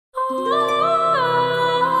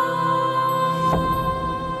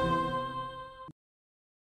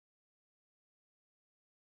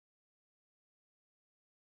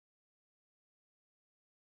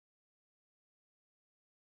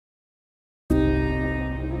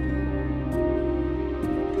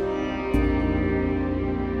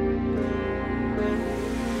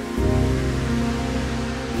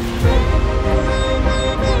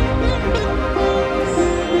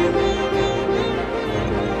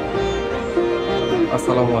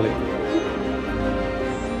আসসালামু আলাইকুম।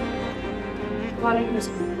 ওয়ালাইকুম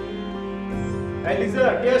আসসালাম। এই লিজা,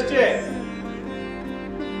 কে আসছে?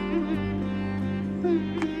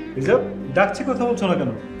 লিজা, ডাকছি, কথা বলছো না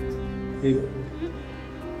কেন? এই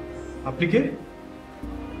আপনি কে?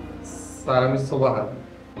 স্যার আমি সোবাহান।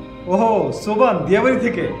 ওহো, সোবান, দিয়াবাড়ি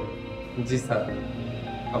থেকে। জি স্যার,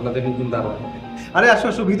 আপনাদের নতুন দারোয়ান। আরে আসো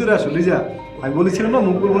আসো, ভিতরে আসো। লিজা, আমি বলেছিলাম না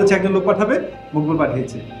মকবুল বলেছে একজন লোক পাঠাবে, মকবুল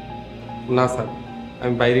পাঠিয়েছে। না স্যার,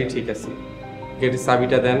 আমি বাইরেই ঠিক আছি। গেটের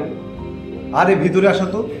চাবিটা দেন। আরে ভিতরে আসো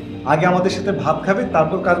তো, আগে আমাদের সাথে ভাত খাবে,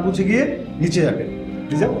 তারপর কাজ বুঝে গিয়ে নিচে যাবে।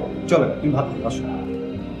 লিজা চলো, তুমি ভাত খাও, আসো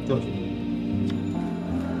চলো।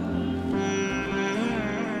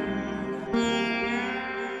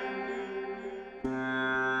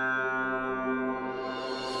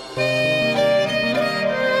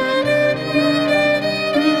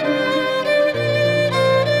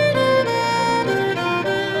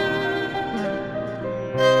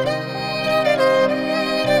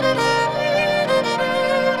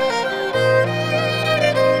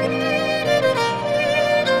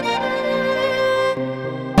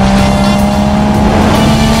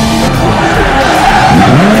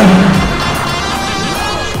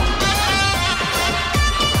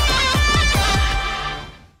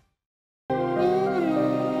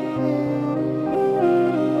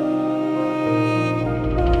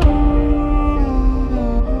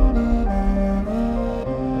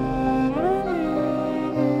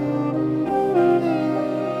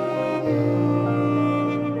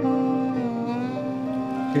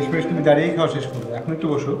 শেষমেশ তুমি দাঁড়িয়েই খাওয়া শেষ করবে, এখন একটু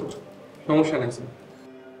বসো। সমস্যা নেই স্যার।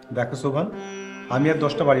 দেখো শোভান, আমি আর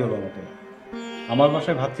 10টা বাড়ি হলো আমাকে। আমার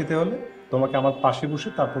বাসায় ভাত খেতে হলে তোমাকে আমার পাশে বসে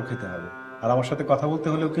তারপর খেতে হবে, আর আমার সাথে কথা বলতে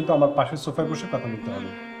হলেও কিন্তু আমার পাশের সোফায় বসে কথা বলতে হবে।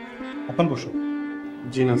 এখন বসো।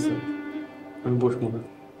 জি না স্যার, আমি বসবো না।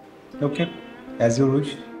 ওকে, অ্যাজ ইউর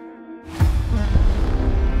উইশ।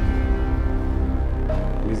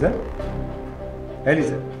 লিজা, হ্যাঁ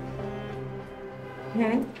লিজা,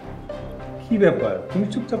 হ্যাঁ, কি ব্যাপার, তুমি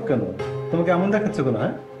চুপচাপ কেন? তোমাকে এমন দেখাচ্ছে কেন?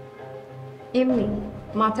 হ্যাঁ, এমনি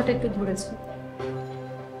মাথাটা একটু ধরেছে।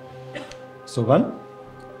 শোভান,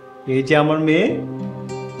 এই যে আমার মেয়ে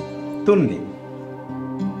তন্নি।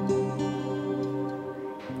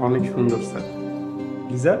 অনেক সুন্দর স্যার।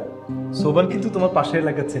 লিজা, শোভান কিন্তু তোমার পাশের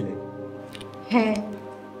এলাকার ছেলে। হ্যাঁ।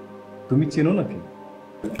 তুমি চেনো নাকি?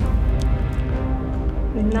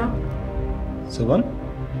 না। শোভান,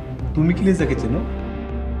 তুমি কি লিজাকে চেনো?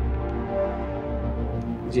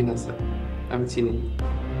 জি না স্যার, আমি চিনি।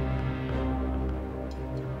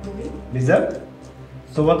 লিজা,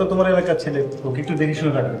 শোভান তো তোমার এলাকার ছেলে, ওকে একটু দেখে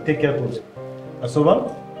শুনে রাখবে, টেক কেয়ার করছে। আর শোভান,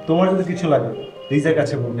 তোমার যদি কিছু লাগে লিজার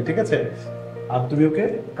কাছে বলবে, ঠিক আছে? আর তুমি ওকে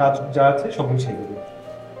কাজ যা আছে সব বুঝিয়ে দেবে।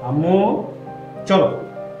 আম্মু চলো,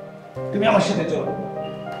 তুমি আমার সাথে চলো।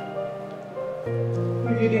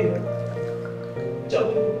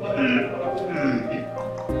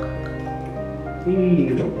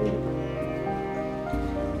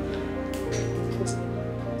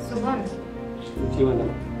 সোহান, জি ম্যাডাম।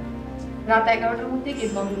 রাত 11টার মধ্যে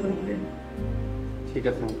গেট বন্ধ করে দিবেন। ঠিক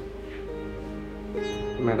আছে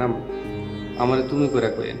ম্যাডাম, আমার তুমি করে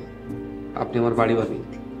কইেন, আপনি আমার বাড়ি বাড়ি।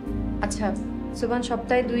 আচ্ছা সোহান,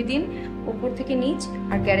 সপ্তাহে 2 দিন উপর থেকে নিচ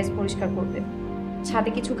আর গ্যারেজ পরিষ্কার করবে।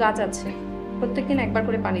 ছাদে কিছু গাছ আছে, প্রত্যেকদিন একবার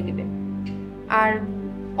করে পানি দিবে। আর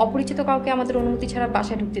অপরিচিত কাউকে আমাদের অনুমতি ছাড়া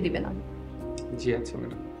বাসায় ঢুকতে দিবে না। জি আচ্ছা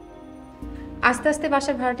ম্যাডাম। আস্তে আস্তে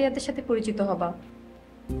বাসার ভাড়াটিয়াদের সাথে পরিচিত হবা,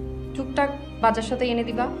 টুকটাক বাজার সাথে এনে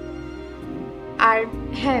দিবা। আর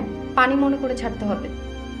হ্যাঁ, পানি মনে করে ছাড়তে হবে।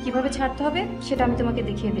 কিভাবে ছাড়তে হবে সেটা আমি তোমাকে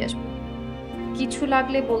দেখিয়ে দিয়ে আসবো। কিছু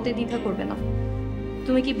লাগলে বলতে দ্বিধা করবে না।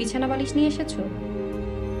 তুমি কি বিছানা বালিশ নিয়ে এসেছো?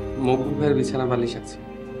 মকবুল ভাইয়ের বিছানা বালিশ আছে।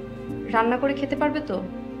 রান্না করে খেতে পারবে তো?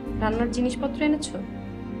 রান্নার জিনিসপত্র এনেছো?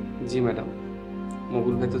 জি ম্যাডাম,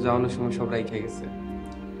 মকবুল ভাই তো যাওয়ানোর সময় সব রাইখে গেছে।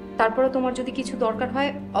 তারপরে তোমার যদি কিছু দরকার হয়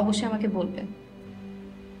অবশ্যই আমাকে বলবে।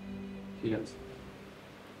 ঠিক আছে।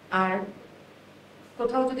 আর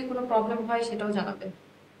কোথাও যদি কোনো প্রবলেম হয় সেটাও জানাবে।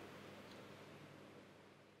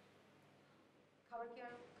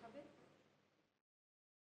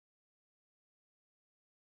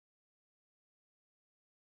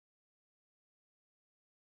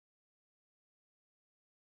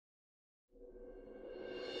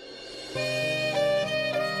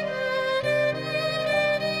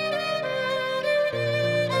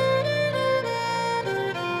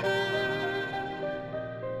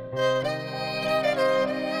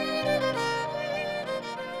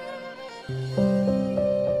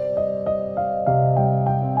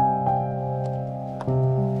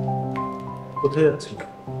 কোথায় যাচ্ছেন?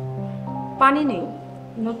 পানি নেই,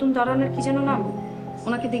 নতুন দারোয়ানের কি যেন নাম,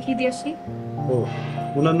 ওনাকে দেখিয়ে দিয়ে আসি। ও,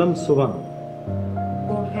 ওনার নাম সোভান।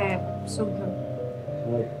 ও হ্যাঁ, সোভান।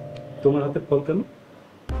 তোমার হাতে ফল কেন?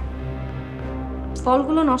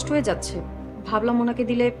 ফলগুলো নষ্ট হয়ে যাচ্ছে, ভাবলাম ওনাকে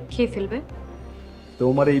দিলে খেয়ে ফেলবে।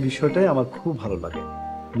 তোমার এই বিষয়টাই আমার খুব ভালো লাগে,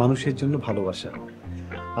 মানুষের জন্য ভালোবাসা।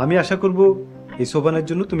 আমি আশা করব এই সোভানের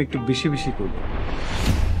জন্য তুমি একটু বেশি বেশি করবে।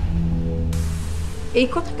 এই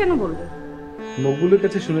কথা কেন বলবো? মকবুলের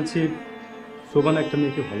কাছে শুনেছি সোভান একটা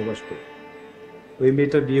মেয়েকে ভালোবাসতো। ওই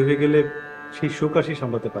মেয়েটার বিয়ে হয়ে গেলে সেই শোক আর সে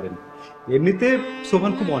সামলাতে পারেন। এমনিতে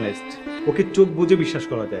সোভান খুব অনেস্ট, ওকে চোখ বুঝে বিশ্বাস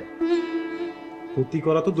করা যায়। ক্ষতি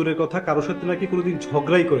করা তো দূরের কথা, কারোর সাথে নাকি কোনোদিন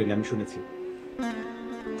ঝগড়াই করেনি আমি শুনেছি।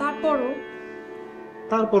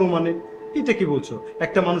 তারপরও মানে এটা কি বলছো?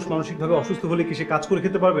 একটা মানুষ মানসিকভাবে অসুস্থ হলে কি সে কাজ করে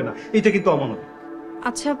খেতে পারবে না? এটা কিন্তু অমানবিক।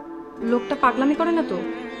 আচ্ছা, লোকটা পাগলামি করে না তো?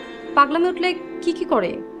 পাগলামি উঠলে কি কি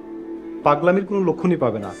করে? পাগলামির কোনো লক্ষণই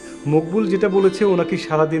পাবে না। মকবুল যেটা বলেছে, ও নাকি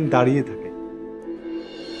সারাদিন দাঁড়িয়ে থাকে।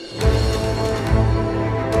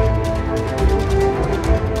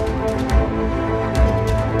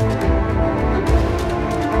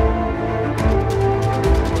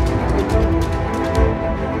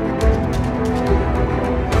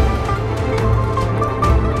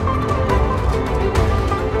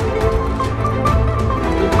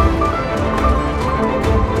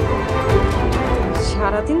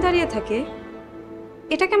 সারাদিন দাঁড়িয়ে থাকে?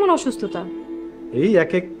 এটা কেমন অসুস্থতা? এই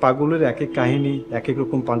এক এক পাগলের এক এক কাহিনী, এক এক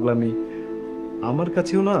রকম পাগলামি। আমার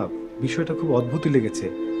কাছেও না বিষয়টা খুব অদ্ভুতই লেগেছে।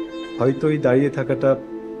 হয়তো এই দাঁড়িয়ে থাকাটা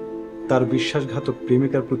তার বিশ্বাসঘাতক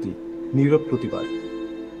প্রেমিকার প্রতি নীরব প্রতিবাদ।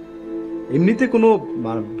 এমনিতে কোনো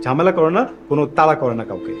ঝামেলা করে না, কোনো তাড়া করে না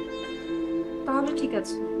কাউকে। তাহলে ঠিক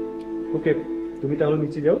আছে। ওকে, তুমি তাহলে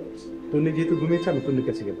নিচে যাও। তুমি যেহেতু ঘুমিয়েছো, আমি তোর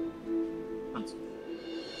কাছে গেলাম। আচ্ছা।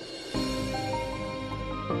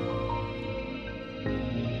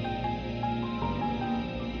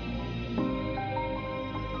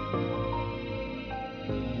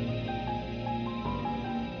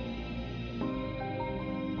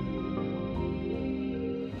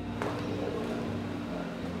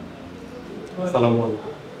 আসসালামু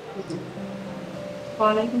আলাইকুম।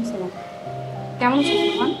 ওয়ালাইকুম সালাম। কেমন আছো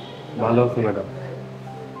সুবহান? ভালো আছি ম্যাডাম।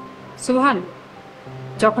 সুবহান,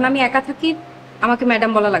 যখন আমি একা থাকি আমাকে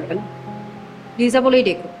ম্যাডাম বলা লাগবে না, লিজা বলেই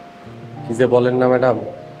ডেকো। কি যে বলেন না ম্যাডাম,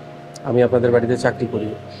 আমি আপনাদের বাড়িতে চাকরি করি,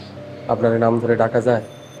 আপনার নাম ধরে ডাকা যায়?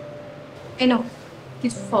 এই নাও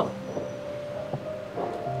কিছু ফল।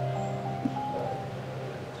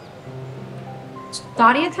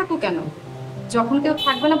 দাঁড়িয়ে থাকো কেন? যখন কেউ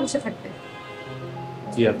থাকবে না বসে থাকবে।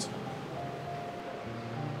 জি আচ্ছা।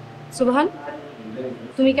 সুবহান,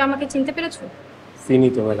 তুমি কি আমাকে চিনতে পেরেছো? চিনি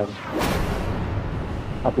তো ম্যাডাম,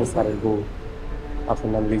 আপনি স্যারের বউ,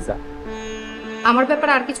 আপনার নাম লিজা। আমার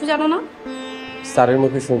ব্যাপারে আর কিছু জানো না? স্যারের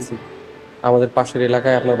মুখে শুনছি আমাদের পাশের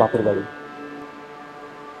এলাকায় আপনার বাপের বাড়ি।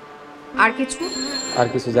 আর কিছু? আর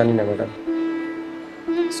কিছু জানি না ম্যাডাম।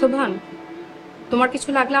 সুবহান, তোমার কিছু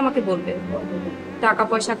লাগলে আমাকে বলবে, টাকা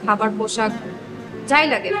পয়সা, খাবার, পোশাক, যাই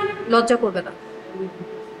লাগে, লজ্জা করবে না।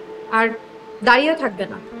 আর দাঁড়িয়েও থাকবে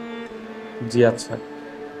না। জি আচ্ছা।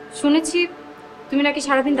 শুনেছি তুমি নাকি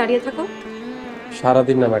সারাদিন দাঁড়িয়ে থাকো।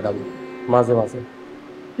 সারাদিন না ম্যাডাম, মাঝে মাঝে।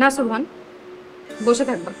 না সুবহান, বসে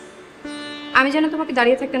থাকবা, আমি যেন তোমাকে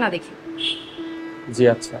দাঁড়িয়ে থাকতে না দেখি। জি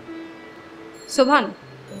আচ্ছা। সুবহান।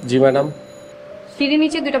 জি ম্যাডাম। সিঁড়ির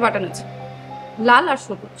নিচে দুটো বাটন আছে, লাল আর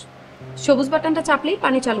সবুজ। সবুজ বাটনটা চাপলেই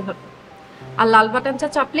পানি চালু হবে, আর লাল বাটনটা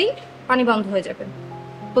চাপলেই পানি বন্ধ হয়ে যাবে।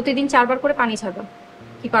 প্রতিদিন 4 বার করে পানি ছাড়বা।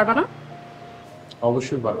 কি পারবা না?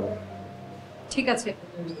 অবশ্যই পারবো। ঠিক আছে,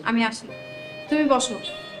 আমি আসি। তুমি বসো,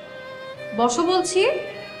 বসো বলছি।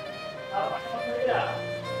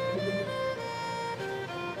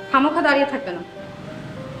 খামোখা দাঁড়িয়ে থাকবে না।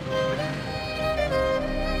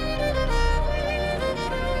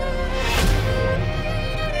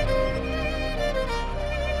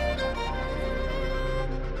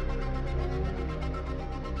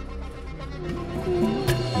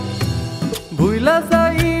 ভুইলা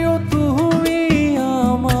যাইও তুমি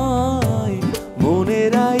আমায়, মনে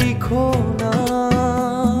রাইখো না।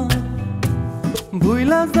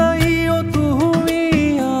 ভুইলা যাইও তুমি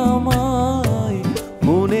আমায়,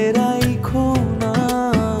 মনে রাইখো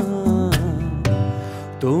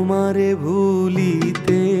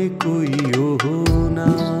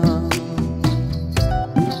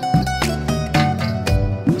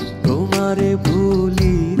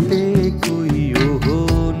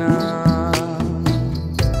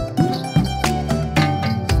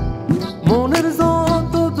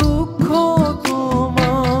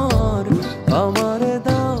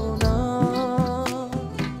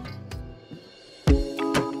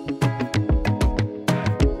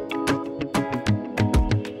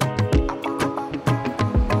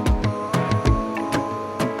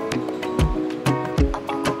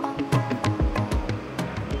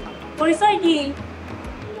পরিচয় কি?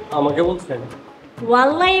 আমাকে বলছেন?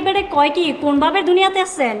 ওয়াল্লাহ এবারে কয় কি কোন ভাবে দুনিয়াতে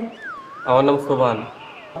আছেন? আমার নাম সোবান।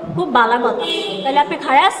 খুব ভালো কথা। তাহলে আপনি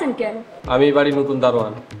খাড়া আছেন কেন? আমি এই বাড়ির নতুন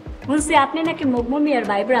দারোয়ান। শুনছি আপনি নাকি মগমুল মিয়ার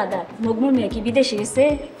ভাই ব্রাদার। মগমুল মিয়া কি বিদেশে গেছে?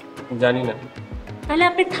 জানি না। তাহলে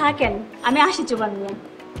আপনি থাকেন, আমি আসি চোবান নিয়ে।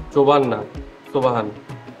 চোবান না, সোবাহান।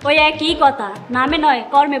 ওই একই কথা, নামে নয়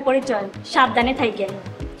কর্মে পরিচয়, সাবধানে থাকেন।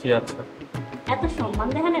 জি আচ্ছা। এত সম্মান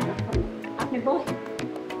দেখেন না আপনি বসেন।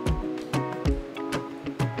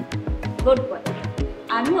 Good boy.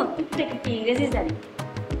 আমিও টুকটাক একটু ইংরেজি জানি।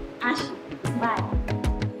 আসি, বাই।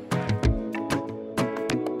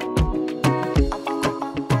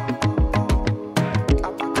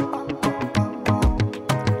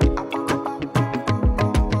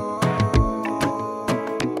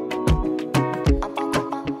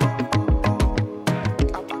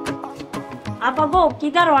 আপা গো কি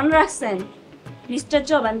দারোয়ান রাখছেন? মিস্টার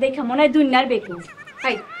জবান দেখে মনে হয় দুনিয়ার বেকু।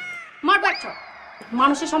 হাই মার বাচ্চা,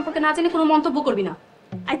 মানুষের সম্পর্কে না জেনে কোনো মন্তব্য করবি না।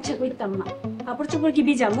 আচ্ছা কইতাম না। কাপড় চোপড় কি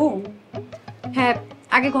ভিজামু? হ্যাঁ,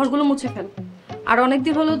 আগে ঘরগুলো মুছে ফেল। আর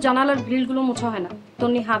অনেকদিন হলো জানালার গ্রিলগুলো মোছা হয় না।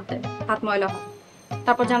 তন্নি হাত দেয়, হাত ময়লা হয়।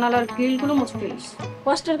 তারপর জানালার গ্রিলগুলো মুছে ফেলিস।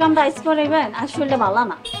 কষ্টের কামটা আইস করাইবেন, আর শরীরটা ভালো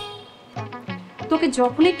না। তোকে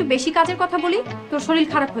যখন একটু বেশি কাজের কথা বলি তোর শরীর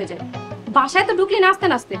খারাপ হয়ে যায়। বাসায় তো ঢুকলি নাচতে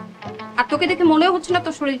নাচতে, আর তোকে দেখে মনেও হচ্ছে না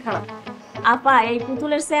তোর শরীর খারাপ। আপা এই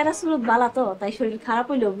পুতুলের চেহারা সুরত বালা তো, তাই শরীর খারাপ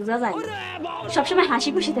হইলেও বোঝা যায় না। সবসময় হাসি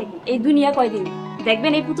খুশি থাকি এই দুনিয়া কয়দিন।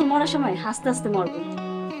 দেখবেন এই পুতুল মরার সময় হাসতে হাসতে মরবে।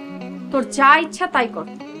 তোর যা ইচ্ছা তাই কর,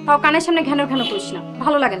 তাও কানের সামনে ঘ্যানো ঘ্যানো করিস না,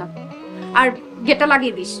 ভালো লাগে না। আর গেটটা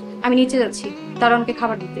লাগিয়ে দিস, আমি নিচে যাচ্ছি দারোয়ানকে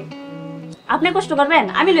খাবার দিতে। আপনি কষ্ট করবেন,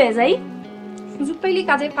 আমি লয়ে যাই। সুযোগ পাইলি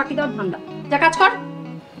কাজে ফাঁকি দেওয়ার ধান্দা, যা কাজ কর।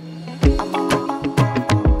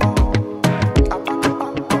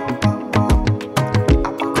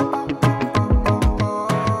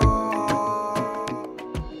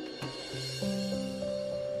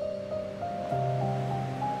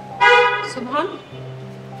 সুবহান,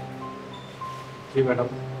 জি ম্যাডাম।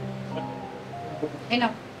 এই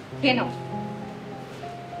নাও, খেয়ে নাও।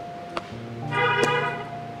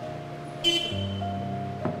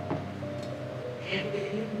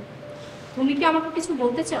 তুমি কি আমাকে কিছু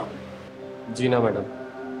বলতে চাও? জি না ম্যাডাম।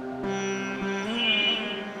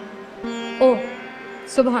 ও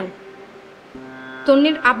সুবহান,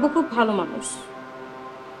 তন্নির আব্বু খুব ভালো মানুষ।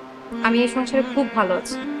 আমি এই সংসারে খুব ভালো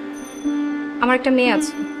আছি। আমার একটা মেয়ে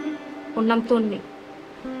আছে, ওর নাম তন্নি।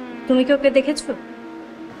 তুমি কি ওকে দেখেছো?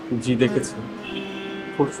 জি দেখেছি,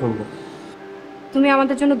 খুব সুন্দর। তুমি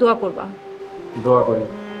আমাদের জন্য দোয়া করবা। দোয়া করি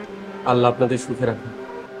আল্লাহ আপনাদের সুখে রাখুন।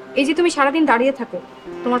 এই যে তুমি সারাদিন দাঁড়িয়ে থাকো,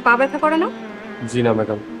 তোমার পা ব্যথা করে না? জি না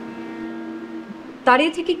ম্যাডাম।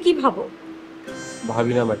 দাঁড়িয়ে থেকে কি ভাবো?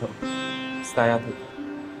 ভাবি না ম্যাডাম, ছায়া থেকে।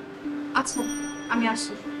 আচ্ছা আমি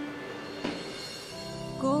আসি।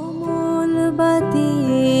 কোমল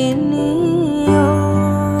বাতিয়ে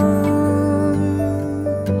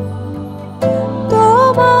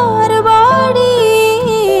তোমার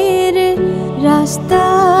বাড়ির রাস্তা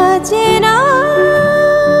চেনা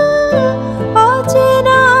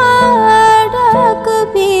অচেনা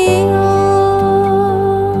ডাকবে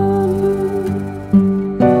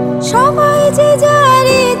সবাই যে যার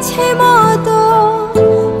ইচ্ছে মতো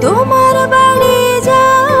তোমার বাড়ি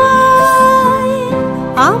যায়,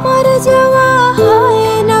 আমার যাওয়া হয়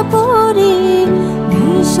না পরে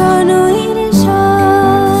ভীষণ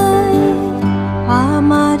ঈর্ষায়।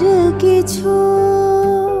 আমার কিছু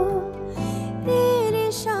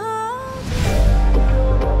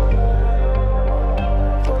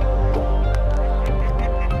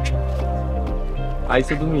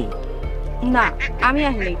আইছো তুমি? না আমি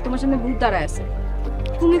আহিনি, তোমার সামনে ভূত দাঁড়ায় আছে।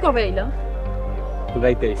 তুমি কবে এলো?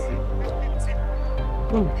 রাইতে আইছি।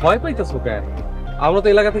 তুমি ভয় পাইতেছো কেন? আমরা তো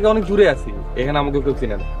এলাকা থেকে অনেক দূরে আছি, এখানে আমাকে কেউ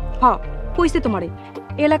চিনে না। হ্যাঁ কইছে তোমারে,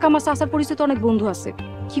 এলাকা আমার চাচার পরিচিত অনেক বন্ধু আছে।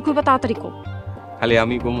 কি কইবা তাড়াতাড়ি কও। খালি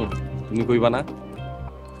আমি কমু, তুমি কইবা না?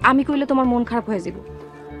 আমি কইলে তোমার মন খারাপ হয়ে যাব।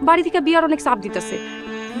 বাড়ি থেকে বিয়ার অনেক চাপ দিতেছে,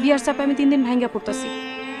 বিয়ার চাপে আমি 3 দিন ভাঙ্গা পড়তাছি।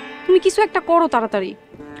 তুমি কিছু একটা করো তাড়াতাড়ি।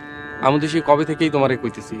 আমি তো সেই কবে থেকেই তোমারে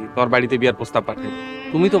কইতেছি তোমার বাড়িতে বিয়ার প্রস্তাব পাঠাই,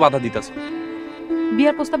 তুমি তো বাধা দিতেছো।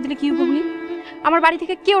 বিয়ার প্রস্তাব দিলে কি হবো? আমার বাড়ি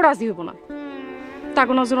থেকে কেউ রাজি হবো না,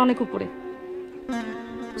 তাকে নজর অনেক উপরে।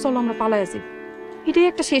 চলো আমরা পালাই আছি, এটাই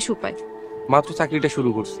একটা শেষ উপায়। মাত্র চাকরিটা শুরু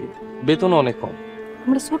করছি, বেতনও অনেক কম।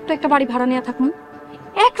 আমরা ছোট্ট একটা বাড়ি ভাড়া নিয়ে থাকবো,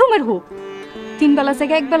 1 রুমের হোক, 3 বেলা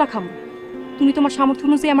জায়গায় 1 বেলা খাবো। তুমি তোমার সামর্থ্য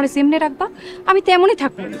অনুযায়ী আমার সেমনে রাখবা, আমি তেমনই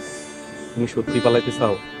থাকবো। তুমি সত্যি পালাইতে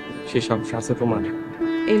চাও? সে সাহস আছে তোমার?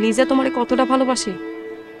 এই লিজা তোমারে কতটা ভালোবাসে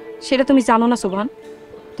সেটা তুমি জানো না সোভান,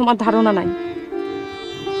 তোমার ধারণা নাই।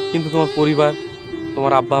 কিন্তু তোমার পরিবার,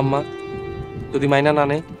 তোমার আব্বা আম্মা যদি মাইনা না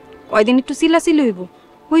নেয়? কয়দিন একটু চিল্লাচিল্লি হইব,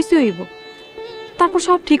 হইছে হইব, তারপর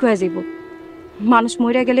সব ঠিক হয়ে যাইব। মানুষ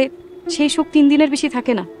মরে গেলে সেই শোক 3 দিনের বেশি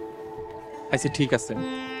থাকে না। আচ্ছা ঠিক আছে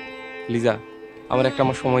লিজা,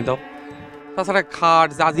 আমার সময় দাও। তাছাড়া খাট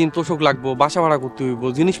জাজিম তোষক লাগবো, বাসা ভাড়া করতে হইব,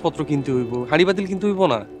 জিনিসপত্র কিনতে হইব, হাঁড়ি বাতিল কিনতে হইব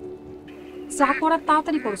না? যা করার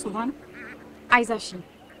তাড়াতাড়ি করো সুবহান। আইজ আসি,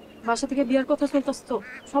 বাসা থেকে বিয়ার কথা চলতেছ তো,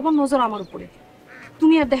 সবার নজর আমার উপরে।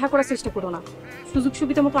 তুমি আর দেখা করার চেষ্টা করো না, সুযোগ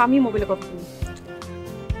সুবিধা মতো আমি মোবাইলে কথা বলি।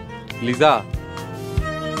 লিজা,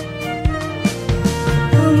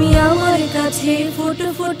 তুমি আমার কাছে ফুটে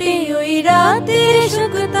ফুটে ওই রাতের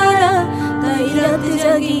সুখ তারা, তাই রাত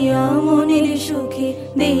জাগিয়া মনের সুখে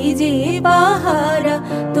দেই যে পাহারা।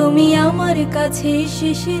 তুমি আমার কাছে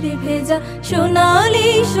শিশির ভেজা সোনালি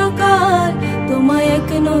সকাল, তোমায় এক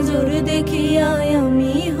নজর দেখিয়া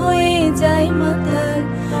আমি হয়ে যাই মাতাল।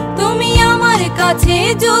 তুমি আমার কাছে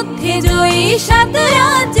যুদ্ধে জয়ী 7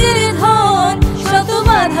 রাজ্যের ধন, শত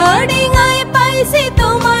বাধা ডিঙায় পাইছি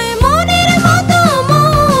তোমার মনের মতো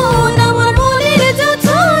মন। আমার মনের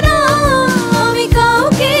যোছনা আমি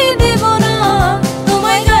কাউকে দেব না,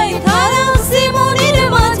 তোমায় গায়ে থারাছি মনের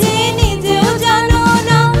মাঝে নিজেও জানো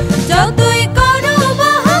না। যতই করো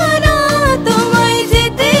বাহানা তোমায়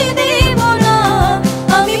যেতে দেব না,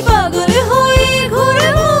 আমি পাগল হয়ে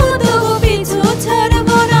ঘুরবো তবু পিছু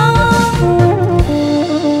ছাড়বো না।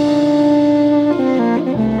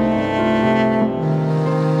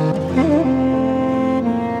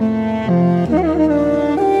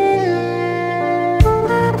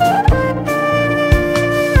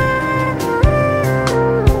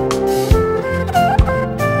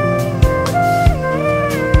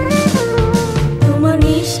 তোমার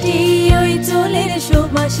মিষ্টি ওই চুলের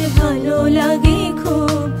সুবাস ভালো লাগে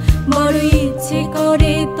খুব, বড় ইচ্ছে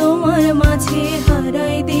করে তোমার মাঝে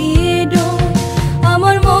হারাই দিয়ে ডোর।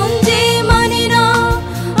 আমার মন যে মানে না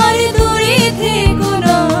আর দূরে থেকো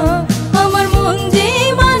না, আমার মন যে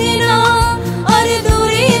মানে না আর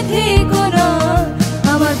দূরে থেকো না।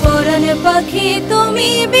 আমার পরাণ পাখি তুমি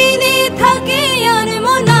বিনে থাকে আর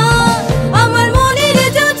মনা, আমার মনের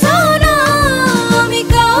যোছনা আমি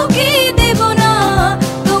কাউকে দেব না,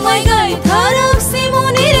 তোমায় গায়ে থারাছি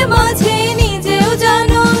মনের মাঝে নিজেও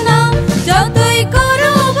জানো না। যতই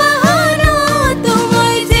করো বাহানা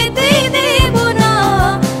তোমায় যেতে দেব না,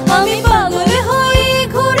 আমি পাগল হয়ে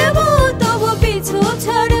ঘুরবো তবু পিছু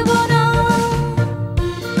ছাড়বো না।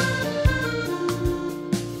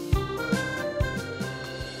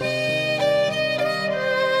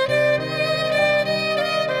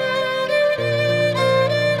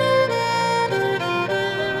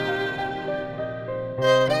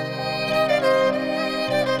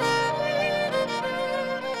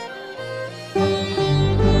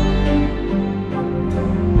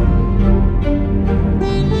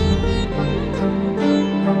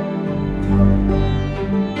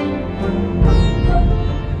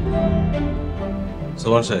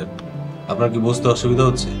 সুমন সাহেব, আপনার কি বুঝতে অসুবিধা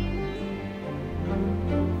হচ্ছে?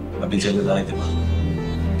 আপনি চাইলে দাঁড়াইতে পারেন।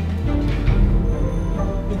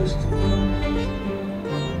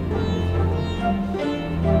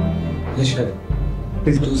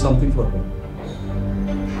 Please do something for me.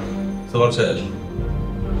 Suman সাহেব,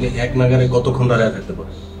 আপনি এক নাগারে কতক্ষণ দাঁড়িয়ে থাকতে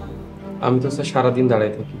পারেন? আমি তো স্যার সারাদিন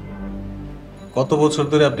দাঁড়ায় থাকি। কত বছর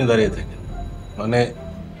ধরে আপনি দাঁড়িয়ে থাকেন? মানে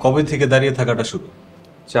কবে থেকে দাঁড়িয়ে থাকাটা শুরু?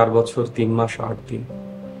 4 বছর 3 মাস 8 দিন।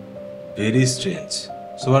 Very strange.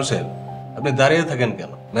 সুমন সাহেব, আপনি দাঁড়িয়ে থাকেন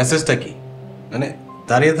কেন? মেসেজটা কি? মানে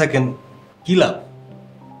দাঁড়িয়ে থাকেন কি লাভ?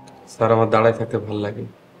 স্যার আমার দাঁড়ায় থাকতে ভালো লাগে,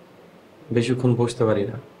 বেশিক্ষণ বসতে পারি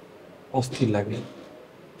না, অস্থির লাগে,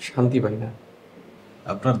 শান্তি পাই না।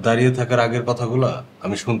 আপনার দাঁড়িয়ে থাকার আগের কথাগুলো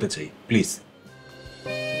আমি শুনতে চাই প্লিজ।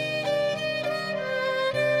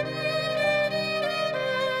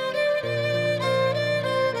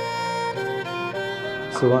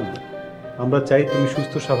 সুবহান, আমরা চাই তুমি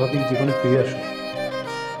সুস্থ স্বাভাবিক জীবনে ফিরে আসো।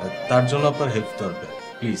 তার জন্য আপনার হেল্প দরকার,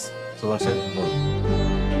 প্লিজ। সুমন সাহেব বলুন।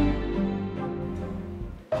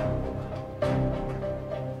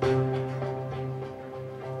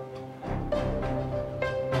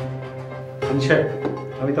 সাহেব,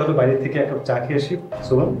 আমি তাহলে বাইরে থেকে 1 কাপ চা খেয়ে আসি।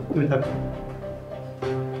 সুবহান, তুমি থাকো।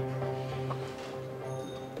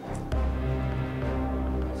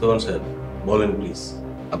 সুমন সাহেব বলেন প্লিজ।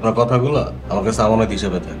 আপনার কথাগুলো আমার কাছে আমানত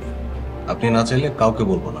হিসেবে থাকে, আপনি না চাইলে কাউকে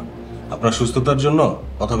বলবো না। আপনার সুস্থতার জন্য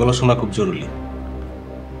কথাগুলো শোনা খুব জরুরি।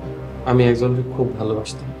 আমি একজনকে খুব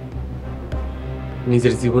ভালোবাসতাম,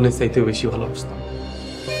 নিজের জীবনের চাইতেও বেশি ভালোবাসতাম।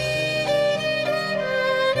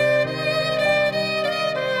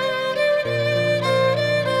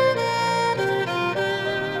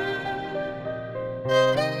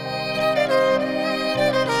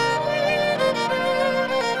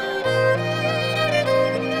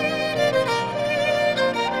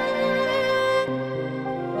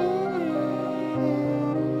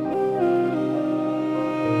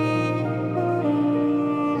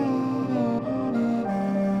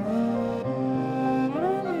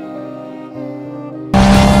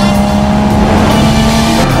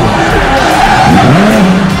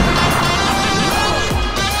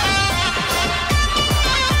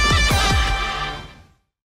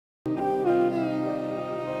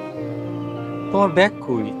 তোমার ব্যাগ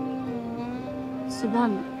কই?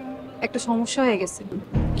 সুবহান, একটা সমস্যা হয়ে গেছে।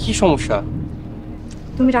 কি সমস্যা?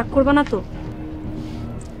 তুমি রাগ করবে না তো?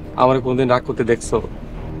 আমার কোনদিন রাগ করতে দেখছো?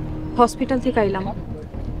 হসপিটাল থেকে আইলাম,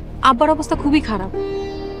 আব্বার অবস্থা খুবই খারাপ।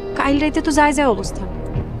 কাইল রাইতে তো যায় যায় অবস্থা।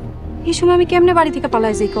 এই সময় আমি কেমনে বাড়ি থেকে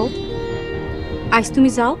পালাই যাই কও? আজ তুমি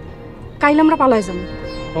যাও, কাইল আমরা পালাই যাবো।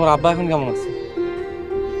 তোমার আব্বা এখন কেমন আছে?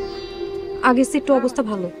 আগের চেয়ে একটু অবস্থা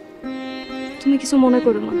ভালো। তুমি কিছু মনে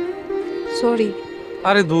করো না, সরি।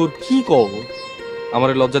 আরে দূর, কি কও?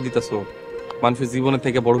 আমারে লজ্জা দিতেছো? মানুষের জীবনে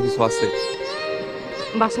থেকে বড় কিছু আছে?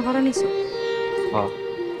 বাসা ভাড়া নিছো? হ্যাঁ,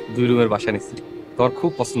 2 রুমের বাসা নিছি। তোমার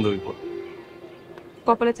খুব পছন্দ হইব।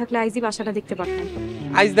 কপালে থাকলে আইজি বাসাটা দেখতে পারতাম।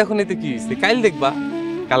 আজ দেখো নিতে কি হইছে, কাল দেখবা।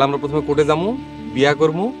 কাল আমরা প্রথমে কোর্টে যাবো, বিয়া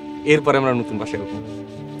করবো, এরপরে আমরা নতুন বাসায় উঠবো।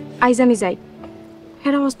 আইজ আমি যাই।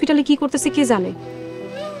 হেরা হসপিটালে কি করতেছে কে জানে।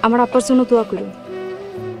 আমার আব্বার জন্য দোয়া করো।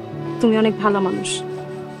 তুমি অনেক ভালো মানুষ,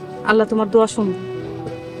 আল্লাহ তোমার দোয়া শুনবে।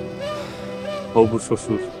 হবু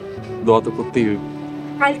শ্বশুর, দোয়া তো করতেই হইব।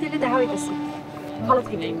 কাল থেকে দেখা হইতেছে, ভালো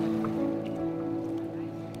থাকবে।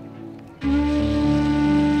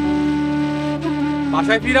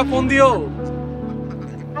 বাসায় ফিরা ফোন দিও।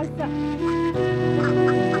 আচ্ছা।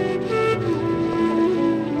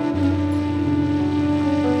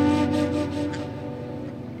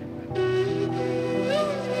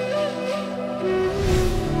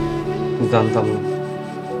 জানতাম না,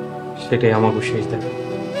 সেটাই আমাকে শেষ দেখা।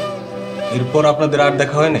 এরপর আপনাদের আর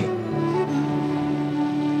দেখা হয় নাই?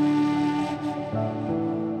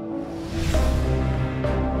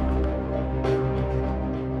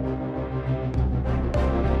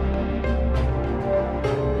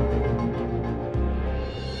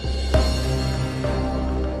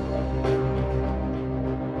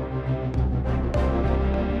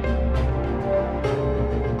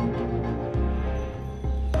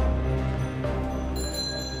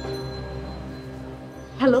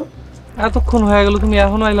 হ্যালো, এতক্ষণ হয়ে গেল, তুমি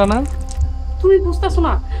এখনো আইলা না? তুমি বুঝতেছো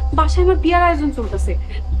না, বাসায় আমার বিয়ার আয়োজন চলতেছে।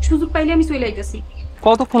 সুযোগ পাইলে আমি চলে আইতাছি।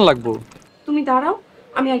 কতক্ষণ লাগবো? তুমি দাঁড়াও,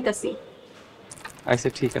 আমি আইতাছি। আচ্ছা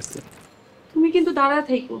ঠিক আছে। তুমি কিন্তু দাঁড়ায়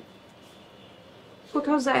থাইকো,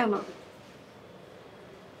 কোথাও যায় না।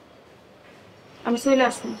 আমি চলে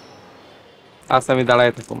আসবো। আচ্ছা, আমি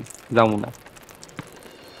দাঁড়ায় থাকুম, যাবো না।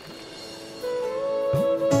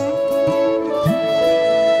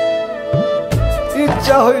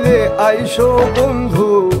 ইচ্ছা হইলে আইসো বন্ধু,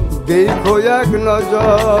 দেখো এক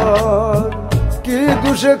নজর, কি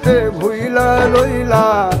দুষেতে ভুইলা লইলা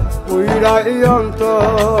পুইরা এই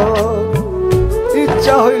অন্তর।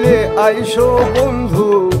 ইচ্ছা হইলে আইসো বন্ধু,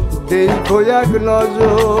 দেখো এক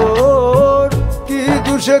নজর, কি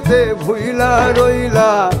দুষেতে ভুইলা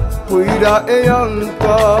রইলা পুইরা এই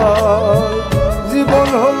অন্তর। জীবন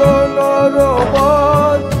হলো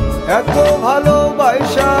নরবর, এত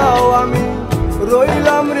ভালোবাসাও আমি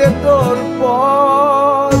রইলাম রে তোর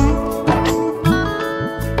পর।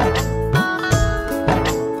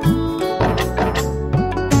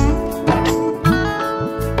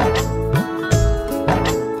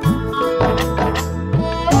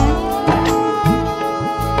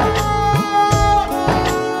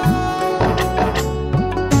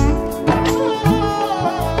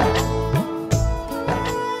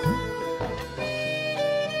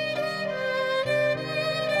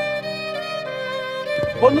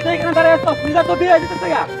 বন্ধু এখানে দাঁড়ায় আছো, পূজা তো বিয়ে হয়েছে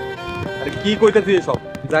থেকে। আরে কি কইতেছিস এসব?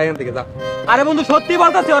 যা এখান থেকে যা। আরে বন্ধু সত্যি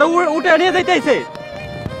বলতাছি, ওরা উঠে নিয়ে যাইতেছে।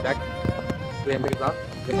 দেখ, তুই এখান থেকে যা,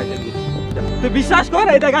 দেখাই যাবি। তুই বিশ্বাস কর,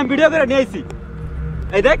 এই দেখ আমি ভিডিও করে নিয়ে আইছি।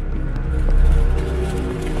 এই দেখ,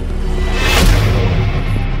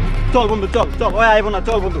 চল বন্ধু চল চল, ওই আইবো না,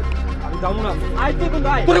 চল বন্ধু। আমি যাবো না। আইছি বন্ধু,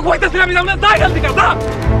 আই। তোরে কইতেছি আমি যাবো না, যা এখান থেকে, যা,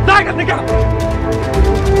 যা এখান থেকে।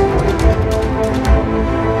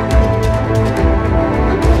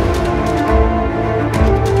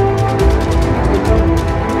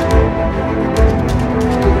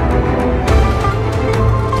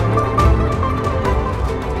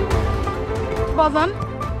 বাজান,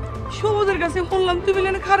 সবুজের কাছে শুনলাম তুমি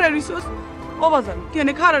এনে খাড়া রইছস। ও বাজান, তুই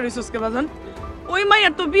এনে খাড়া রইছস কে বাজান? ওই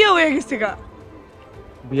মাইয়ার তো বিয়ে হয়ে গেছে গা।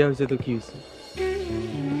 বিয়া হয়েছে তো কি হয়েছে?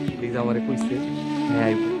 লিজা আমারে কইছে, হ্যাঁ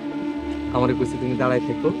আইবো। আমারে কইছে তুমি দাঁড়াই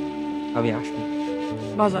থেকো, আমি আসবো।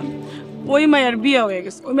 বাজান, ওই মাইয়ার বিয়ে হয়ে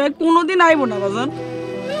গেছে, ওই মাইয়া কোনোদিন আইবো না বাজান।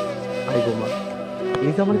 আইবো মা,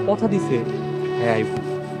 লিজা আমারে কথা দিছে, হ্যাঁ আইবো।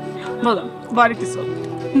 বাজান বাড়িতে চল,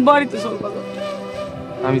 বাড়িতে চল বাজান।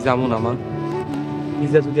 আমি যাবো না মা,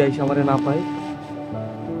 লিজা যদি আইসা আমারে না পায়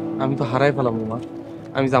আমি তো হারাই ফেলাম মা,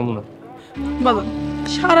 আমি যাবো না। বাজান,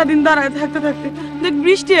 সারাদিন দাঁড়ায় থাকতে থাকতে দেখ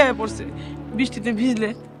বৃষ্টি আয় পড়ছে, বৃষ্টিতে ভিজলে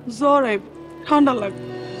জ্বর আইব, ঠান্ডা লাগবে।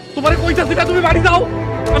 তোমারে কইতাছি না তুমি বাড়ি যাও,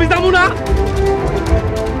 আমি যাবো না।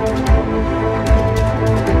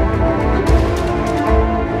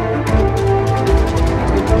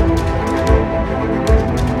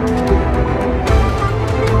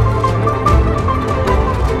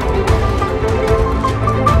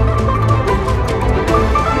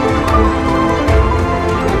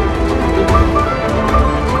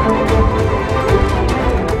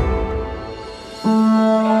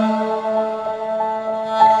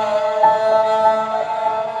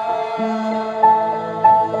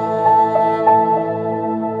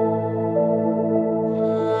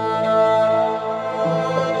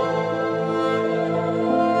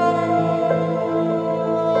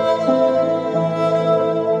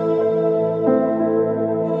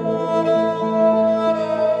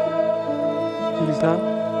 লিজা,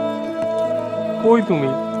 কই তুমি?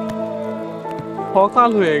 সকাল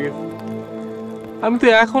হয়ে গেছে, আমি তো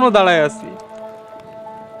এখনো দাঁড়ায় আছি,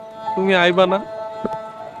 তুমি আইবা না?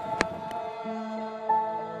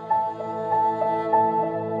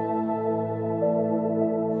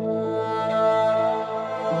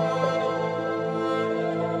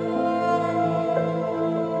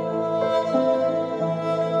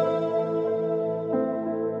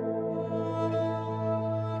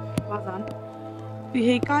 তুই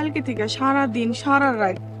এই কালকে থেকে সারা দিন সারা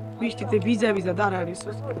রাত বৃষ্টিতে ভিজা ভিজা দাঁড়ায়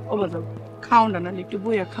রইছিস। ও বাজার খাও না, নাহলে একটু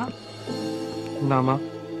বইয়া খা। না মা,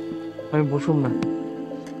 আমি বসুম না।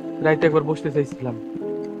 রাইতে একবার বসতে চাইছিলাম,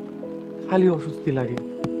 খালি অস্বস্তি লাগে,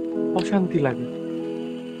 অশান্তি লাগে।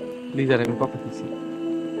 লিজার আমি কথা দিচ্ছি,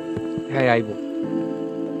 হ্যাঁ আইব।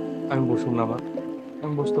 আমি বসুম না মা,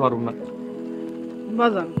 আমি বসতে পারব না।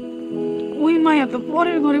 বাজার ওই মায়া তো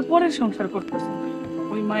পরের ঘরে পরের সংসার করতেছে,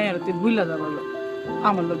 ওই মায়ের তুই ভুলা যাবার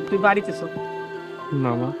আমার লোক তুই বাড়িতে চল।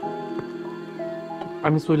 না মা,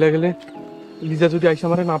 আমি চলে গেলে লিজা যদি আইসা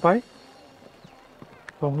আমারে না পায়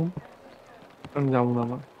তখন আমি যাবো না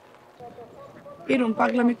মা। এরম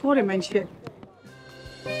পাগলামি করে মানুষে।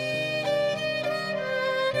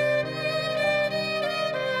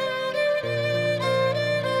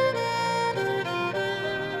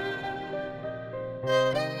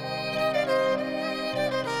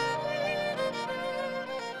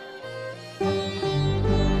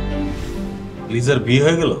 লিজার বিয়ে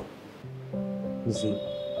হয়ে গেল? জি।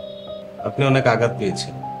 আপনি অনেক আঘাত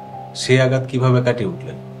পেয়েছেন, সেই আঘাত কিভাবে কাটিয়ে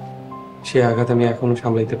উঠলেন? সে আঘাত আমি এখনো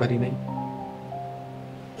সামলাইতে পারি নাই।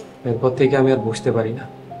 এরপর থেকে আমি আর বসতে পারি না।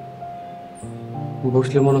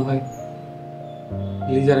 বসলে মনে হয়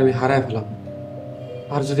লিজার আমি হারায় ফেলাম,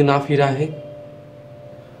 আর যদি না ফিরে আহে।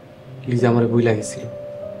 লিজা আমার বইলা গেছিল,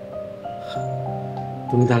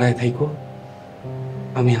 তুমি দাঁড়ায় থাইকো,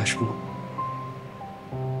 আমি আসবো।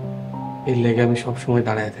 এর লেগে আমি সবসময়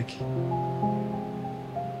দাঁড়ায় থাকি,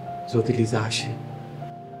 যদি লিজা আসে।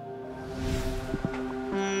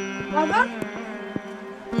 বাবা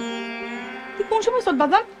তুই কোন সময় চল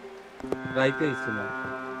বাবা? রাইতে আইছিলাম।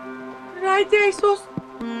 রাইতে আইসোস?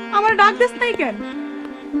 আমার ডাক দিস নাই কেন?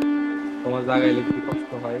 তোমার জায়গায় লিখতে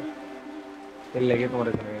কষ্ট হয়, এর লেগে তোমার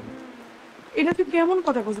জায়গায়। এটা তুই কেমন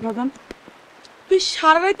কথা কস বাদান? তুই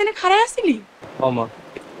সারা রাত এনে খাড়ায় আসিলি? মা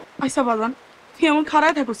আচ্ছা বাদান, তুই এমন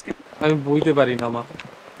খাড়ায় থাকস কেন? আমি বইতে পারি না মা,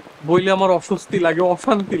 বইলে আমার অস্বস্তি লাগে,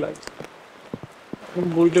 অশান্তি লাগে, আমি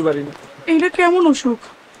বইতে পারি না। এইটা কেমন অসুখ?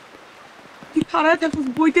 তুই খাড়ায় থাকস,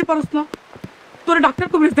 বইতে পারস না? তোর ডাক্তার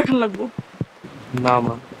কবিরাজ দেখান লাগবো। না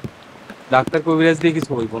মা, ডাক্তার কবিরাজ দিয়ে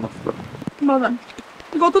কিছু হইব না। বাদান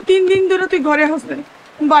গত 3 দিন ধরে তুই ঘরে আসতে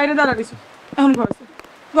বাইরে দাঁড়াইছিস, এখন ঘরে চল,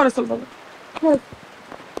 ঘরে চল বাবা।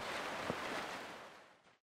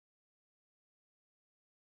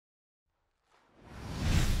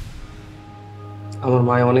 আমার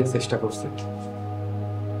মায়ে অনেক চেষ্টা করছে,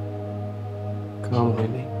 কাম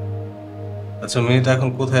হয়নি। আচ্ছা, মেয়েটা এখন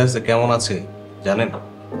কোথায় আছে, কেমন আছে জানেন?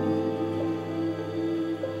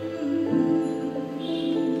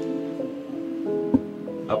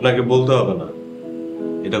 আপনাকে বলতে হবে না,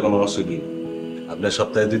 এটা কোনো অসুবিধা। আপনার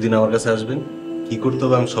সপ্তাহে 2 দিন আমার কাছে আসবেন, কি করতে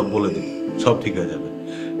হবে আমি সব বলে দেব, সব ঠিক হয়ে যাবে।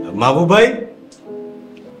 মাহবুব ভাই,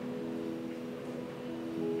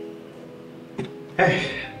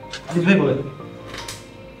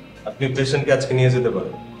 আপনি পেশেন্টকে আজকে নিয়ে যেতে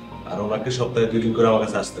পারেন, আর ওনাকে সপ্তাহে 2 দিন করে আমার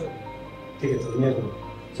কাছে আসতে হবে। ঠিক আছে, তুমি আসো।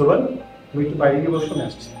 সোবান, তুমি একটু বাইরে গিয়ে বসো, আমি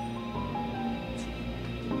আসছি।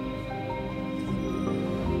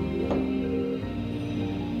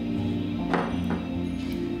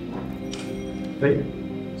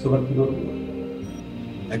 সোবান কি বলবো?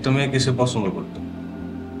 একটা মেয়েকে সে পছন্দ করতো,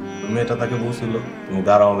 মেয়েটা তাকে বলছিল তুমি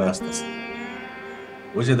দাঁড়াওনে আসতেছে,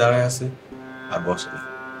 ওই যে দাঁড়ায় আছে আর বসে না।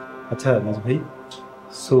 আচ্ছা নাজ ভাই,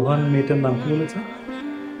 সোহান মেয়েটার নাম কি বলেছে?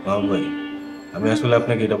 মাহবুব ভাই, আমি আসলে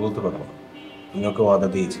আপনাকে এটা বলতে পারবো না, আমি ওকে ওয়াদা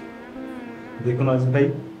দিয়েছি। দেখুন নাজ ভাই,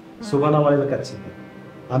 সোহান আমার এলাকার ছিল,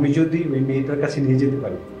 আমি যদি ওই মেয়েটার কাছে নিয়ে যেতে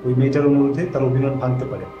পারি, ওই মেয়েটার অনুরোধে তার অভিনয় ভাঙতে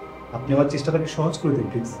পারে। আপনি আমার চেষ্টাটাকে সহজ করে দিন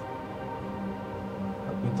প্লিজ।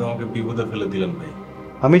 আপনি তো আমাকে বিপদে ফেলে দিলেন ভাই।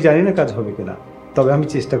 আমি জানি না কাজ হবে কিনা, তবে আমি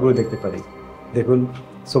চেষ্টা করে দেখতে পারি। দেখুন,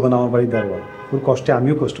 সোহান আমার বাড়ির দারোয়ান, ওর কষ্টে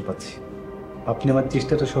আমিও কষ্ট পাচ্ছি। আপনি আমার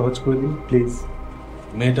চেষ্টাটা সহজ করে দিন প্লিজ।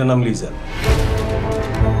 মেয়েটার নাম লিজা।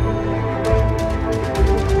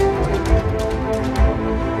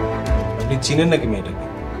 আপনি চিনেন নাকি মেয়েটাকে?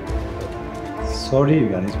 সরি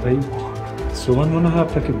গানিশ ভাই, সোহান মনে হয়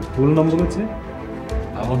আপনাকে ভুল নাম বলেছে।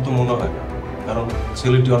 আমার তো মনে হয় না, কারণ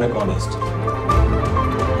ছেলেটি অনেক অনেস্ট।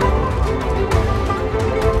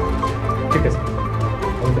 ঠিক আছে,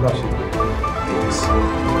 আমি তো আসি।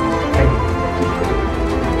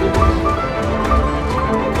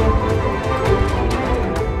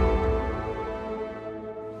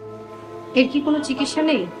 এর কি কোনো চিকিৎসা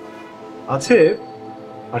নেই? আছে,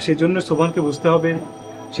 আর সেই জন্য সোভানকে বুঝতে হবে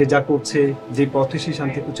সে যা করছে, যে পথে সে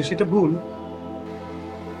শান্তি করছে সেটা ভুল।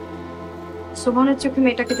 শোভনের চোখে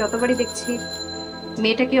মেয়েটাকে যতবারই দেখছি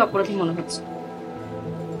মেয়েটাকে অপরাধী মনে হচ্ছে।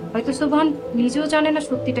 হয়তো শোভন নিজেও জানে না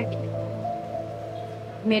সত্যিটা কি।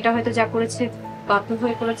 মেয়েটা হয়তো যা করেছে বাধ্য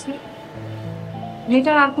হয়ে করেছে,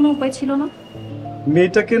 মেয়েটার আর কোনো উপায় ছিল না।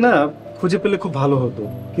 মেয়েটাকে না খুঁজে পেলে খুব ভালো হতো,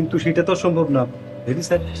 কিন্তু সেটা তো সম্ভব না। Very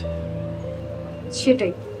sad.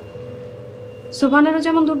 সেটাই, শোভনেরও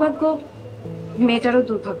যেমন দুর্ভাগ্য, মেয়েটারও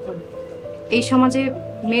দুর্ভাগ্য। এই সমাজে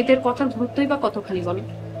মেয়েদের কথার গুরুত্বই বা কতখানি বলো।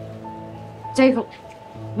 যাই হোক,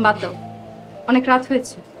 বাদ দাও, অনেক রাত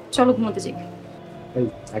হয়েছে, চলো ঘুমোতে যাই। এই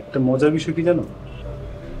একটা মজার বিষয় কি জানো?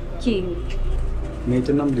 কি?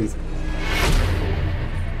 মেয়েটার নাম লিজা।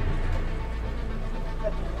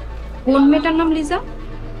 কোন মেয়েটার নাম লিজা?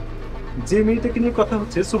 যে মেয়েটাকে নিয়ে কথা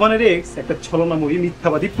হচ্ছে, সুমানের এক্স, একটা ছলনাময়ী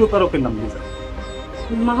মিথ্যাবাদী প্রতারকের নাম লিজা।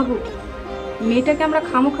 মাহবুব, মেয়েটাকে আমরা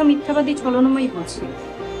খামোখা মিথ্যাবাদী ছলনাময়ী বলছি।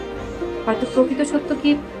 হয়তো প্রকৃত সত্য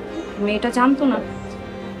কি মেয়েটা জানতো না,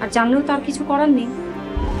 আর জানলেও তার কিছু করার নেই।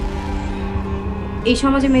 এই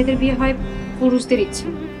সমাজে মেয়েদের বিয়ে হয় পুরুষদের ইচ্ছে।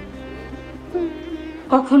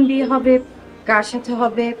 কখন বিয়ে হবে, কার সাথে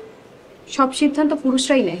হবে, সব সিদ্ধান্ত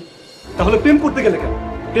পুরুষরাই নেয়। তাহলে প্রেম করতে গেলে কেন?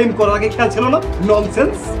 প্রেম করার আগে খেয়াল ছিল না?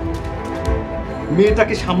 ননসেন্স।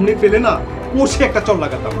 মেয়েটাকে সামনে পেলে না কষে একটা চল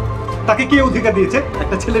লাগাতাম। তাকে কে অধিকার দিয়েছে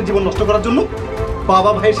একটা ছেলের জীবন নষ্ট করার জন্য?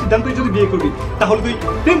 বাবা ভাইয়ের সিদ্ধান্তই যদি বিয়ে করবি, তাহলে তুই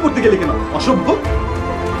প্রেম করতে গেলে কেন? অসভ্য।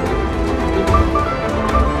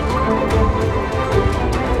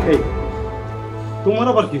 এই তোমার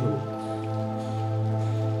আবার কি হলো?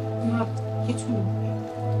 কিছু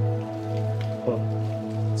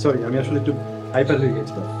সরি, আমি আসলে একটু হাইপার হয়ে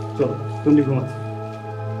গেছি। চলো তুমি ঘুমাচ্ছি।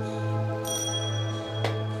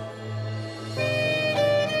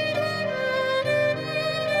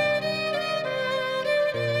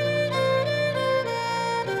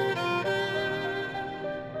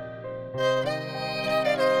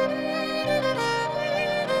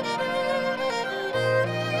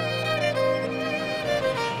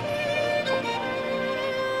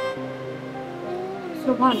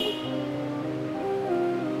 শোভন,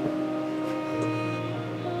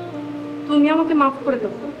 তুমি আমাকে মাফ করে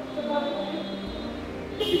দাও।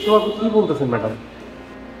 এসব আপনি কি বলতেছেন ম্যাডাম?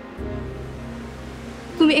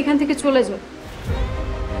 তুমি এখান থেকে চলে যাও।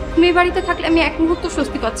 তুমি এই বাড়িতে থাকলে আমি এক মুহূর্ত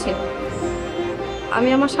স্বস্তি পাচ্ছি না। আমি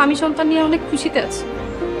আমার স্বামী সন্তান নিয়ে অনেক খুশিতে আছি,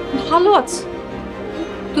 ভালো আছি।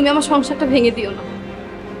 তুমি আমার সংসারটা ভেঙে দিও না।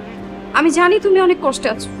 আমি জানি তুমি অনেক কষ্টে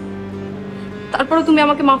আছো, তারপরে তুমি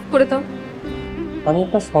আমাকে মাফ করে দাও। আমি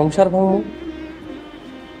আপনার সংসার ভাঙবো?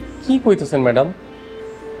 কি কইতেছেন ম্যাডাম?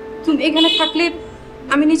 তুমি এখানে থাকলে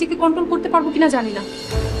আমি নিজেকে কন্ট্রোল করতে পারবো কিনা জানি না।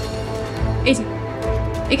 এই যে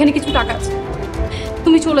এখানে কিছু টাকা আছে,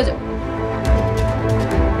 তুমি চলে যাও।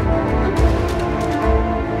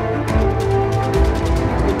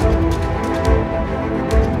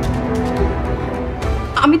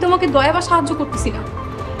 আমি তোমাকে দয়া বা সাহায্য করতেছি না,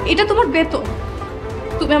 এটা তোমার বেতন।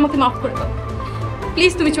 তুমি আমাকে মাফ করে দাও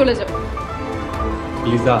প্লিজ, তুমি চলে যাও।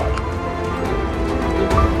 লিজা,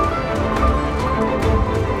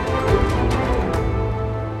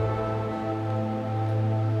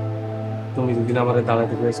 তুমি যেদিন আমার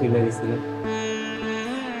দাঁড়াতে করে চলে গেছিলে,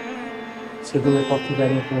 সেদিনের পর থেকে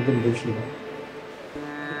আমি কোনোদিন বসি না।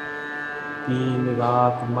 দিন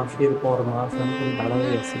রাত মাসের পর মাস আমি তুমি দাঁড়ানো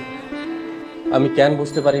গেছি। আমি কেন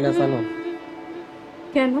বুঝতে পারি না জানো?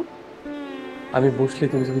 কেন? আমি বসলে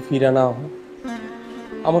তুমি যদি ফিরে না হও,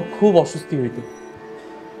 আমার খুব অস্বস্তি হইত।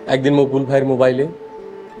 একদিন মকবুল ভাইয়ের মোবাইলে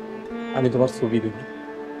আমি তোমার ছবি দেখি,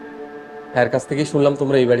 এর কাছ থেকেই শুনলাম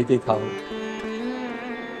তোমরা এই বাড়িতেই থাকো।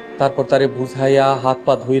 তারপর তারে বুঝাইয়া হাত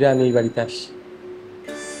পা ধইরা আমি এই বাড়িতে আসি।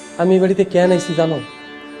 আমি এই বাড়িতে কেন আইছি জানো?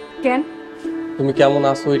 কেন? তুমি কেমন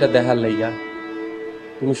আছো এটা দেখার লাইগা।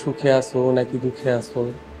 তুমি সুখে আছো নাকি দুঃখে আছো,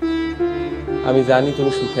 আমি জানি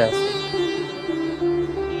তুমি সুখে আছো।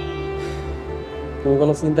 তুমি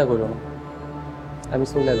কোনো চিন্তা করো না, আমি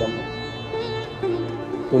চলে যাব।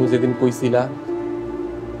 তুমি যেদিন কইছিলা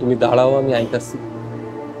তুমি দাঁড়াও আমি আইতাছি,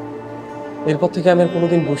 এরপর থেকে আমি আর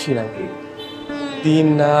কোনোদিন বসি নাই। দিন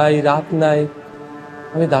নাই রাত নাই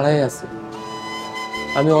আমি দাঁড়াই আছি।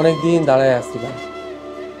 আমি অনেক দিন দাঁড়ায় আসছিলাম,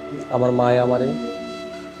 আমার মায় আমারে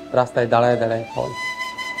রাস্তায় দাঁড়ায় দাঁড়ায় খাওয়াই।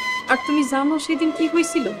 আর তুমি জানো সেদিন কি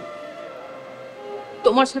হয়েছিল?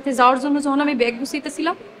 তোমার সাথে যাওয়ার জন্য যখন আমি ব্যাগ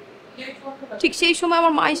গুছাইতেছিলাম, ঠিক সেই সময়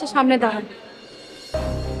আমার মা এসে সামনে দাঁড়ায়।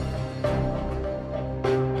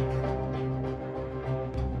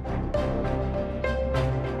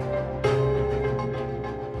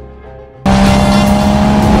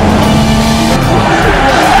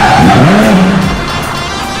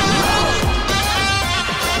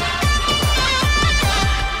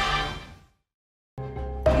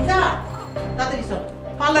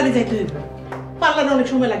 পার্লারে যাইতে হইব। পার্লারে অনেক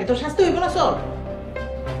সময় লাগে, তোর স্বাস্থ্য হইব না? চল।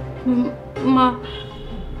 মা,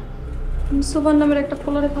 সুবহান নামের একটা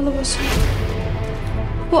পোলারে ভালোবাসি,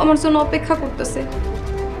 ও আমার জন্য অপেক্ষা করতেছে,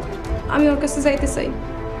 আমি ওর কাছে যাইতে চাই।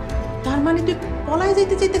 তার মানে তুই পলায়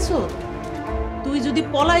যাইতে চাইতেছ? তুই যদি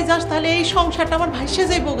পলায় যাস তাহলে এই সংসারটা আমার ভাইসে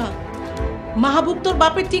যাইব গা। মাহবুব তোর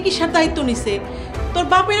বাপের চিকিৎসার দায়িত্ব নিছে, তোর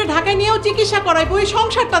বাপের ঢাকায় নিয়েও চিকিৎসা করাইবো, এই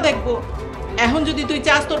সংসারটা দেখবো। এখন যদি তুই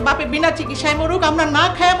চাস তোর বাপে বিনা চিকিৎসায় মরুক, আমরা না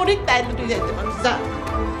খায়া মরি, তাইলে তুই যাইতে পারিস। যা,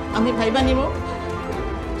 আমি ভাইবা নিব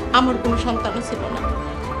আমার কোনো সন্তানও ছিল না,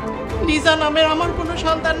 লিজা নামের আমার কোনো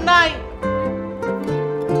সন্তান নাই।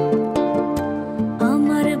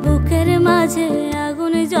 আমার বুকের মাঝে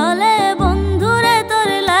আগুন জ্বলে বন্ধুরে তোর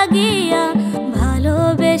লাগিয়া,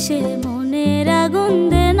 ভালোবেসে মনের আগুন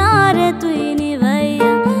দে না রে তুই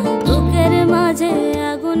নিভাইয়া। বুকের মাঝে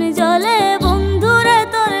আগুন জ্বলে বন্ধুরে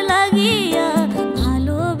তোর লাগিয়া,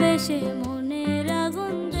 ভালোবেসে মনের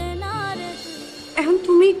আগুন দে না রে তুই। এখন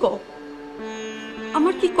তুমিই কও,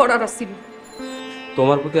 আমার কি করার আছিল?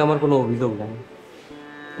 তোমার প্রতি আমার কোনো অভিযোগ নাই,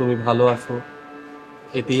 তুমি ভালো আছো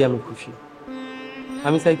এতেই আমি খুশি।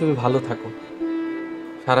 আমি চাই তুমি ভালো থাকো,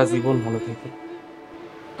 সারা জীবন ভালো থাকো।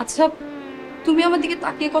 আচ্ছা, তুমি আমার দিকে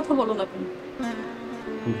তাকিয়ে কথা বলো না কেন?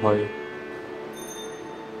 ভয়ে,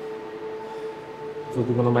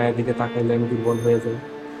 যদি কোনো মায়ের দিকে তাকাইলে আমি দুর্বল হয়ে যাই,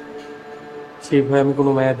 সেই ভয়ে আমি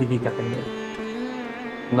কোনো মায়ের দিকেই তাকাই না।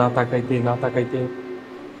 না তাকাইতে না তাকাইতে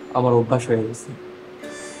আমার অভ্যাস হয়ে গেছে।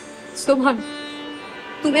 সোভান,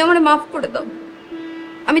 তুমি আমার মাফ করে দাও।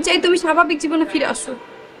 আমি চাই তুমি স্বাভাবিক জীবনে ফিরে আসো,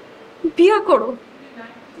 বিয়া করো,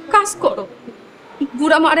 কাজ করো।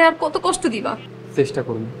 বুড়া মারে আর কত কষ্ট দিবা? চেষ্টা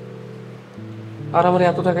করুন। আর আমার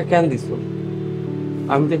এত টাকা কেন দিছ?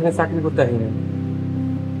 আমি তো এখানে চাকরি করতে আসি না,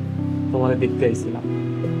 তোমার দেখতে আইছিলাম।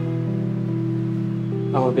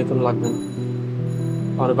 আমার বেতন লাগবে না,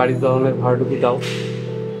 আমার বাড়ির ধরনের ভাড়াটুকু দাও,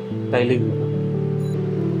 তাইলেই হলো।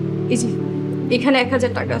 এই যে এখানে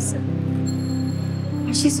 1000 টাকা আছে,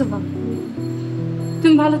 আসি সোভান,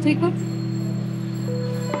 তুমি ভালো থেকো।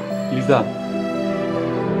 লিজা,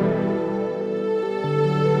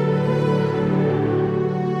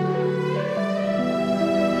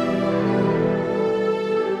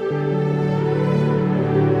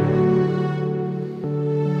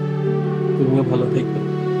 তুমিও ভালো থেকো।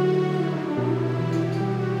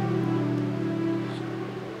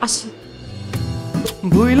 আসি।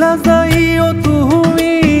 ভুইলা যাইও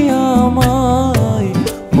তুমি আমায়,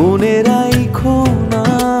 মনে রাইখো না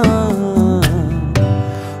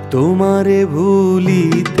তোমারে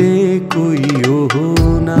ভুলিতে কইও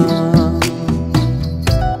না,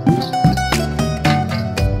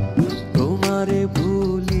 তোমারে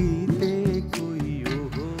ভুলিতে কইও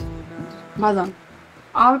না। বাজান,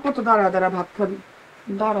 আর কত দাঁড়া দাঁড়া ভাত খাবি?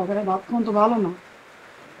 দাঁড়া দাঁড়া ভাত খাওয়া তো ভালো না।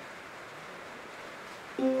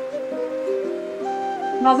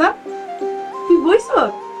 বাজান, তুই বইস?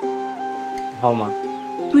 হ্যাঁ মা।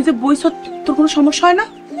 তুই যে বইস, তোর কোনো সমস্যা হয় না?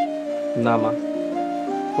 না মা,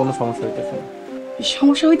 কোনো সমস্যা হইতেছে না।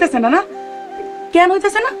 সমস্যা হইতেছে না? না কেন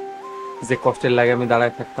হইতেছে না? যে কষ্টের লাগে আমি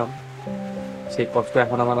দাঁড়ায় থাকতাম, সেই কষ্ট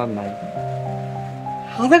এখন আমার আর নাই।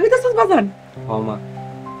 হাজা কইতেছিস বাজান? হ্যাঁ মা,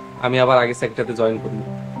 আমি আবার আগে সেক্টরে জয়েন করি,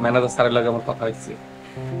 ম্যানেজার স্যারের লগে আমার কথা হয়েছে।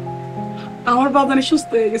 আমার বাজানে সুস্থ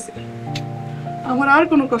হয়ে গেছে, আমার আর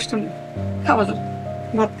কোনো কষ্ট নেই। খা বাজান,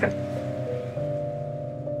 ভাত খা।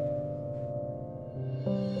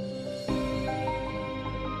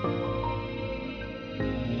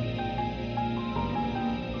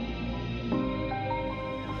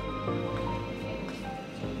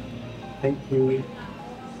 Thank you.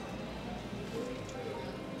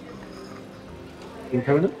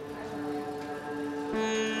 খাবে না?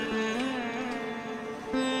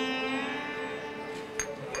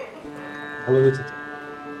 ভালো হয়েছে।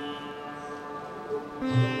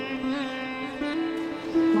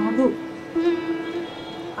 মাহবুব,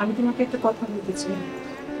 আমি তোমাকে একটা কথা বলতে চাই।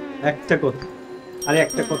 একটা কথা? আরে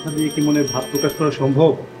একটা কথা দিয়ে কি মনে ভাব প্রকাশ করা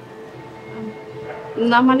সম্ভব?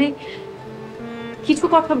 না মানে কিছু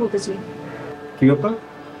কথা বলতে চাই। কি ব্যাপার,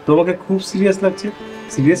 তোমাকে খুব সিরিয়াস লাগছে?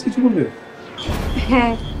 সিরিয়াস কিছু বলবে?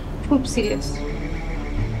 হ্যাঁ, খুব সিরিয়াস।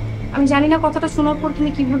 আমি জানি না কথাটা শোনার পর তুমি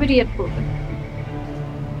কিভাবে রিঅ্যাক্ট করবে,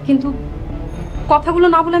 কিন্তু কথাগুলো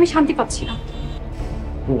না বলে আমি শান্তি পাচ্ছি না।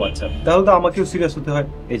 ও আচ্ছা, তাহলে তো আমাকেও সিরিয়াস হতে হয়।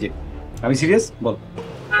 এই যে আমি সিরিয়াস, বল।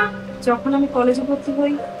 যখন আমি কলেজে ভর্তি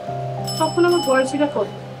হই তখন আমার বয়স ছিল কত?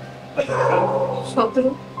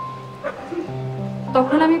 17।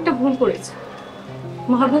 তখন আমি একটা ভুল করেছি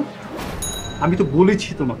মাহবুব। আমি তো বলেছি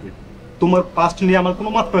তোমাকে, তোমার পাস্ট নিয়ে আমার কোনো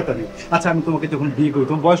মাথা ব্যথা নেই। আচ্ছা, আমি তোমাকে যখন বিয়ে করি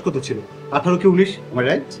তোমার বয়স কত ছিল? 18 কি 19? আমার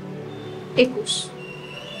রাইট? 21।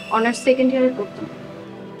 অনার্স সেকেন্ড ইয়ারে পড়তাম।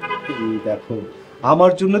 দেখো,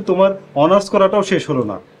 আমার জন্য তোমার অনার্স করাটাও শেষ হলো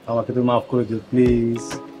না। আমাকে তুমি মাফ করে দিও প্লিজ।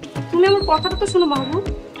 তুমি আমার কথাটা তো শোনো মাহবুব।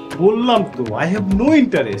 বললাম তো আই হ্যাভ নো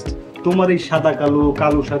ইন্টারেস্ট। তোমার এই সাদা কালো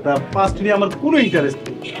কালো সাদা পাস্ট নিয়ে আমার কোনো ইন্টারেস্ট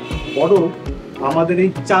নেই। বড় আমাদের এই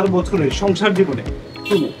 4 বছরের সংসার জীবনে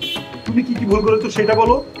তুমি কি কি ভুল করেছো সেটা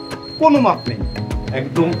বলো, কোনো মাপ নেই,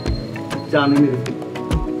 একদম জানে মেরে